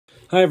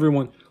Hi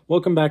everyone,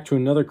 welcome back to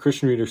another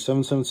Christian Reader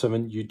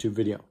 777 YouTube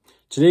video.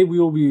 Today we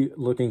will be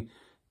looking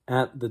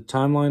at the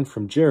timeline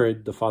from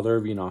Jared, the father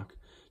of Enoch,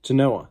 to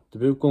Noah, the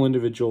biblical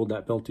individual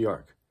that built the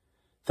ark.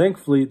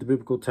 Thankfully, the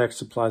biblical text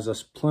supplies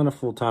us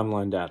plentiful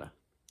timeline data.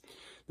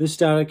 This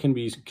data can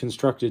be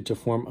constructed to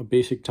form a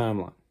basic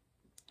timeline.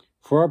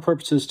 For our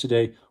purposes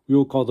today, we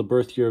will call the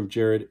birth year of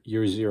Jared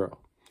year 0,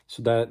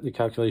 so that the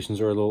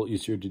calculations are a little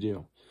easier to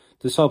do.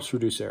 This helps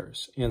reduce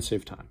errors and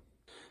save time.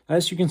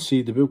 As you can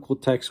see, the biblical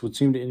text would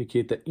seem to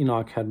indicate that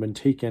Enoch had been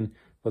taken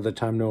by the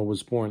time Noah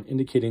was born,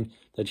 indicating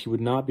that he would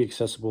not be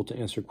accessible to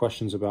answer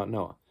questions about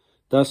Noah,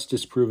 thus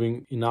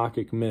disproving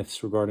Enochic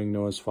myths regarding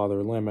Noah's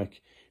father Lamech,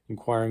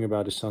 inquiring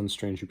about his son's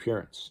strange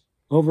appearance.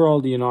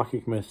 Overall, the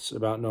Enochic myths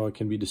about Noah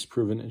can be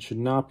disproven and should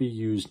not be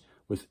used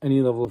with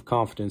any level of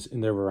confidence in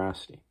their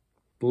veracity.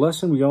 The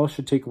lesson we all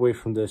should take away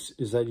from this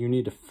is that you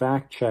need to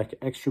fact-check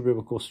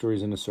extra-biblical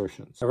stories and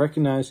assertions. I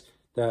recognize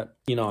that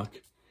Enoch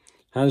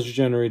has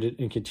generated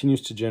and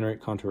continues to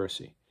generate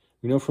controversy.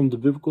 We know from the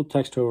biblical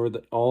text, however,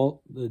 that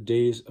all the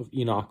days of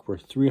Enoch were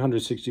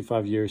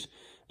 365 years,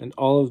 and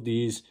all of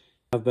these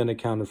have been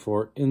accounted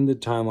for in the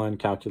timeline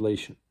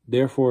calculation.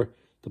 Therefore,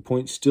 the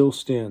point still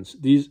stands.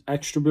 These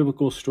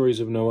extra-biblical stories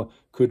of Noah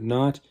could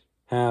not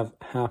have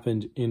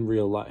happened in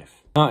real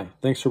life. Hi,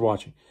 thanks for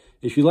watching.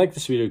 If you like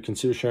this video,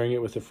 consider sharing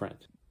it with a friend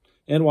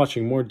and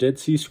watching more Dead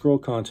Sea Scroll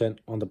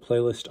content on the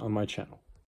playlist on my channel.